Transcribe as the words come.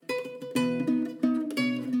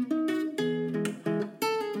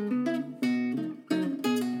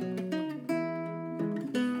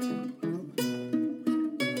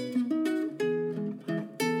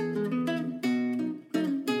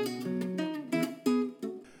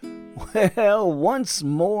Well, once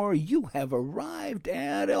more you have arrived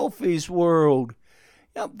at Elfie's World.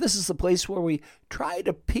 This is the place where we try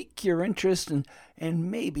to pique your interest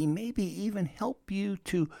and maybe even help you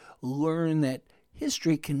to learn that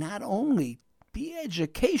history can not only be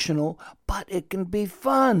educational, but it can be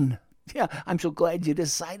fun. I'm so glad you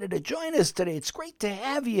decided to join us today. It's great to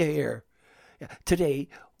have you here. Today,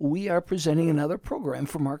 we are presenting another program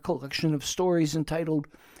from our collection of stories entitled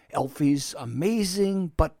Elfie's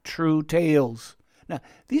Amazing But True Tales. Now,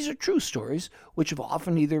 these are true stories which have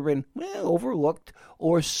often either been overlooked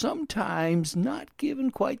or sometimes not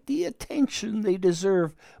given quite the attention they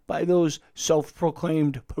deserve by those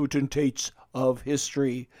self-proclaimed potentates of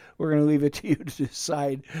history. We're going to leave it to you to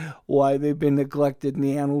decide why they've been neglected in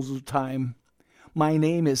the annals of time. My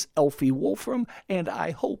name is Elfie Wolfram, and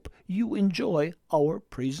I hope you enjoy our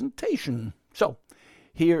presentation. So,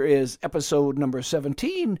 here is episode number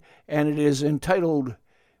 17, and it is entitled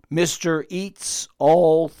Mr. Eats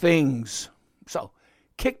All Things. So,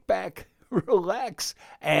 kick back, relax,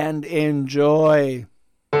 and enjoy.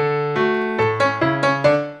 On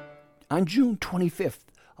June 25th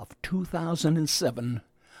of 2007,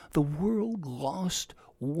 the world lost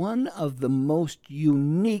one of the most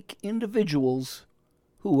unique individuals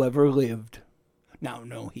who ever lived. Now,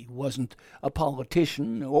 no, he wasn't a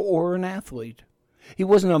politician or an athlete. He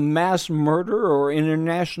wasn't a mass murderer or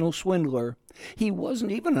international swindler. He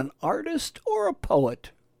wasn't even an artist or a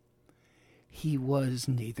poet. He was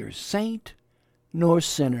neither saint nor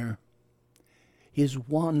sinner. His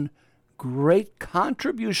one great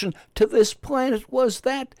contribution to this planet was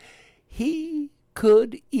that he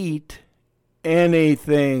could eat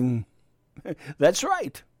anything. That's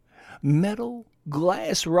right. Metal,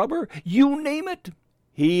 glass, rubber, you name it,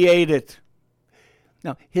 he ate it.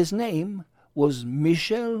 Now, his name was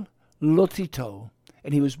Michel Lotito,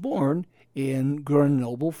 and he was born in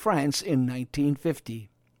Grenoble, France in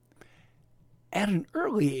 1950. At an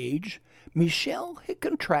early age, Michel had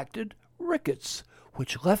contracted rickets,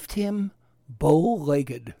 which left him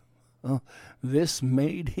bow-legged. This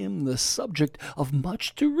made him the subject of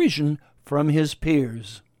much derision from his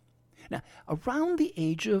peers. Now, around the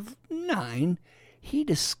age of 9, he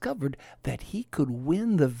discovered that he could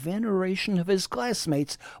win the veneration of his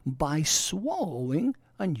classmates by swallowing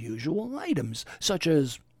unusual items, such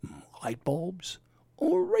as light bulbs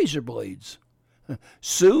or razor blades.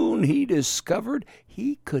 Soon he discovered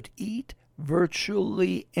he could eat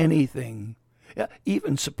virtually anything,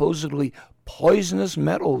 even supposedly poisonous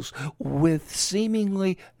metals with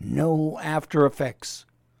seemingly no after effects.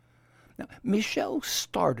 Now, Michel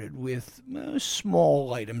started with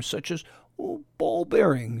small items such as ball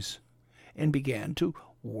bearings and began to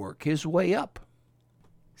work his way up.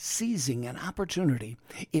 Seizing an opportunity,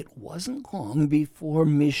 it wasn't long before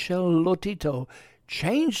Michel Lotito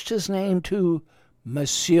changed his name to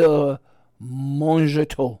Monsieur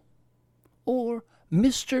Mangetot, or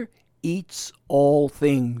Mr. Eats All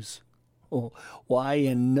Things. Why,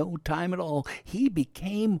 in no time at all, he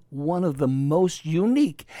became one of the most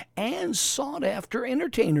unique and sought-after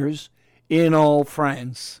entertainers in all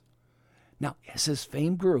France. Now, as his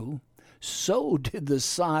fame grew, so did the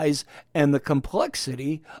size and the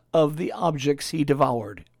complexity of the objects he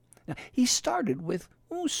devoured. Now, he started with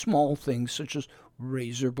small things such as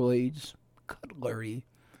razor blades, cutlery,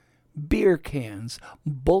 beer cans,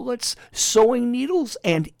 bullets, sewing needles,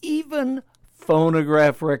 and even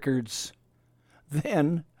phonograph records.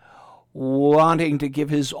 Then, wanting to give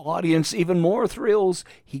his audience even more thrills,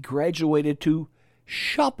 he graduated to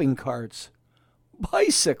shopping carts,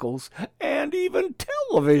 bicycles, and even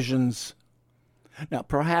televisions. Now,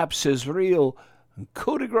 perhaps his real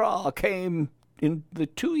coup de grace came in the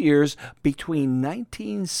 2 years between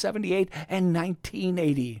 1978 and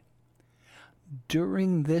 1980.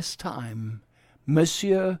 During this time,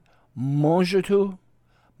 Monsieur Mangetot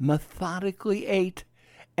methodically ate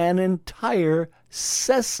an entire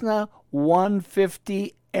Cessna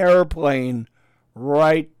 150 airplane,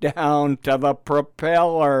 right down to the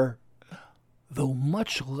propeller. Though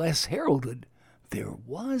much less heralded, there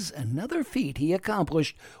was another feat he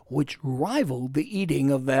accomplished which rivaled the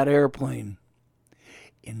eating of that airplane.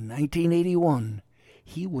 In 1981,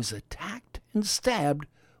 he was attacked and stabbed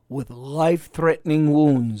with life-threatening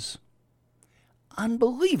wounds.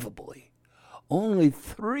 Unbelievably, only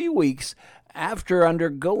 3 weeks after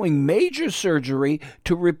undergoing major surgery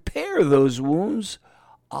to repair those wounds,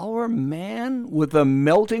 our man with a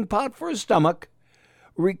melting pot for a stomach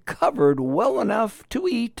recovered well enough to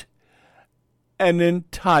eat an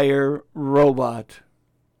entire robot.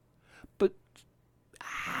 But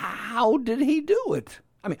how did he do it?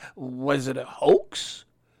 I mean, was it a hoax?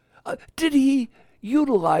 Did he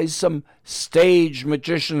utilize some stage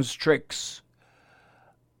magician's tricks.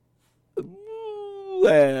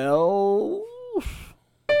 Well,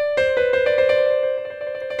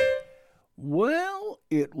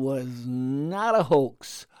 it was not a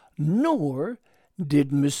hoax, nor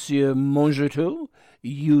did Monsieur Mongetou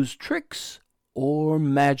use tricks or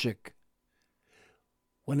magic.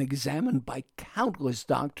 When examined by countless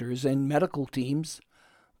doctors and medical teams,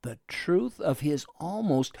 the truth of his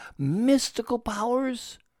almost mystical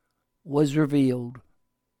powers was revealed.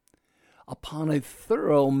 Upon a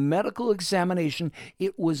thorough medical examination,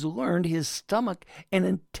 it was learned his stomach and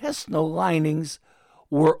intestinal linings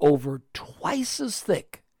were over twice as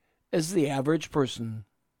thick as the average person.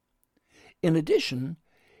 In addition,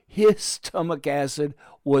 his stomach acid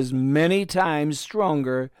was many times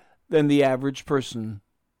stronger than the average person.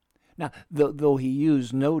 Now, though he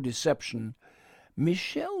used no deception,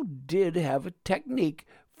 Michel did have a technique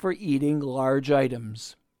for eating large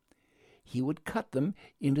items. He would cut them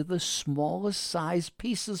into the smallest size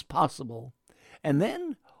pieces possible, and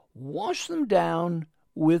then wash them down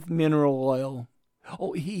with mineral oil.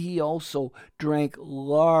 He also drank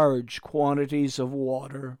large quantities of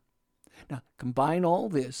water. Now, combine all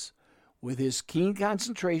this with his keen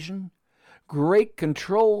concentration, great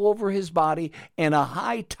control over his body, and a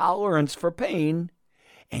high tolerance for pain,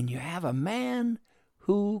 and you have a man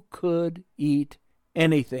who could eat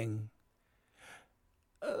anything.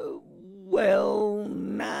 Well,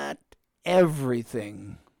 not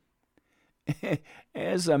everything.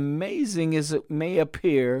 As amazing as it may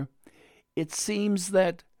appear, it seems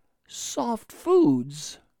that soft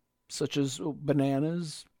foods, such as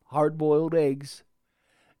bananas, hard-boiled eggs,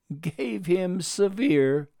 gave him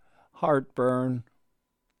severe heartburn.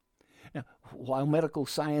 Now, while medical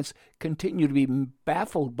science continued to be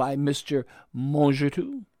baffled by Mr.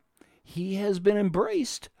 Mongetou, he has been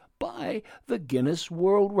embraced by the Guinness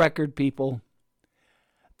World Record people.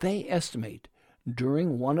 They estimate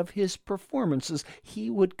during one of his performances he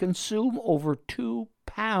would consume over 2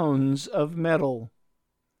 pounds of metal.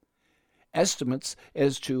 Estimates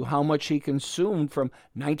as to how much he consumed from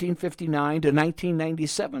 1959 to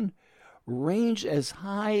 1997 range as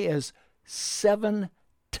high as 7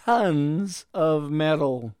 tons of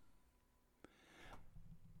metal.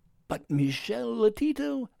 But Michel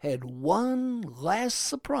Lotito had one last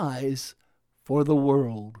surprise for the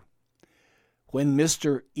world. When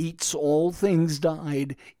Mr. Eats All Things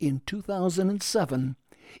died in 2007,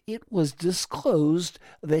 it was disclosed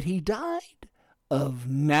that he died of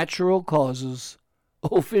natural causes,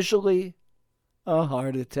 officially a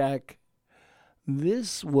heart attack.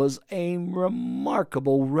 This was a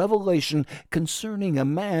remarkable revelation concerning a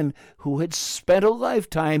man who had spent a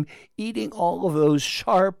lifetime eating all of those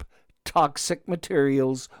sharp, toxic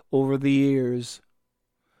materials over the years.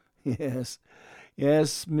 Yes,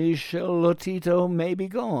 Michel Lotito may be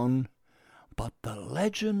gone, but the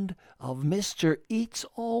legend of Mr. Eats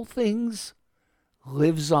All Things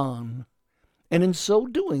lives on, and in so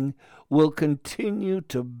doing will continue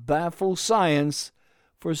to baffle science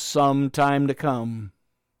for some time to come.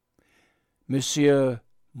 Monsieur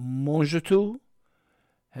Mongetou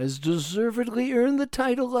has deservedly earned the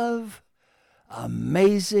title of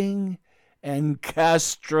amazing and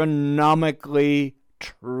gastronomically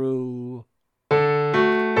true.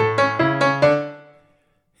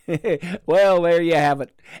 Well, there you have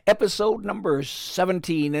it. Episode number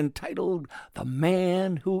 17, entitled The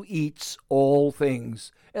Man Who Eats All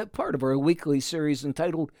Things, part of our weekly series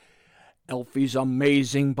entitled Elfie's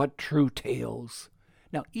Amazing But True Tales.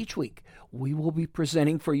 Now, each week, we will be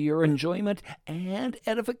presenting for your enjoyment and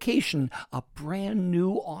edification a brand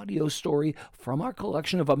new audio story from our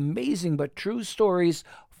collection of amazing but true stories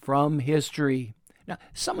from history. Now,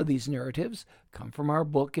 some of these narratives come from our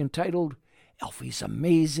book entitled Elfie's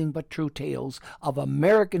Amazing But True Tales of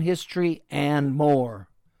American History and More.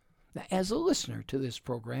 Now, as a listener to this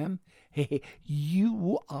program,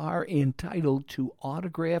 you are entitled to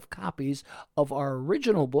autographed copies of our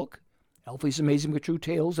original book, Elfie's Amazing But True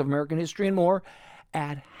Tales of American History and More,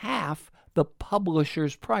 at half the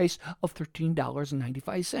publisher's price of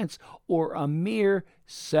 $13.95, or a mere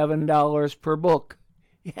 $7 per book.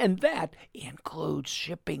 And that includes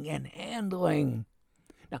shipping and handling.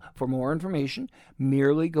 Now, for more information,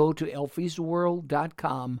 merely go to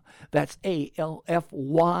elfiesworld.com. That's ALFYSWORLD,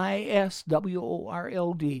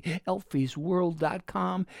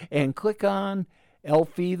 elfiesworld.com, and click on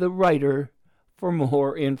Elfie the Writer for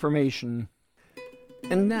more information.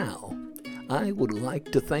 And now, I would like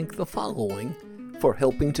to thank the following for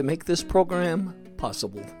helping to make this program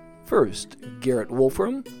possible. First, Garrett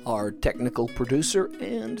Wolfram, our technical producer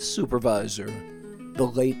and supervisor. the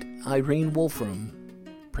late Irene Wolfram,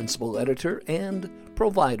 principal editor and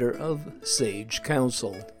provider of Sage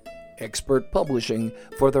Counsel. Expert Publishing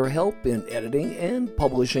for their help in editing and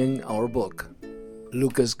publishing our book.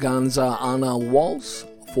 Lucas Ganza Anna Waltz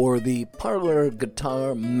for the Parlor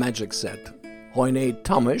Guitar Magic Set. Hoyne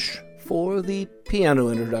Tomish for the piano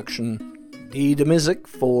introduction. Dee DeMizik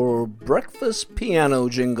for breakfast piano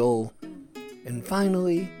jingle. And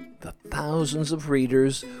finally, the thousands of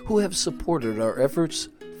readers who have supported our efforts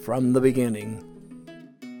from the beginning.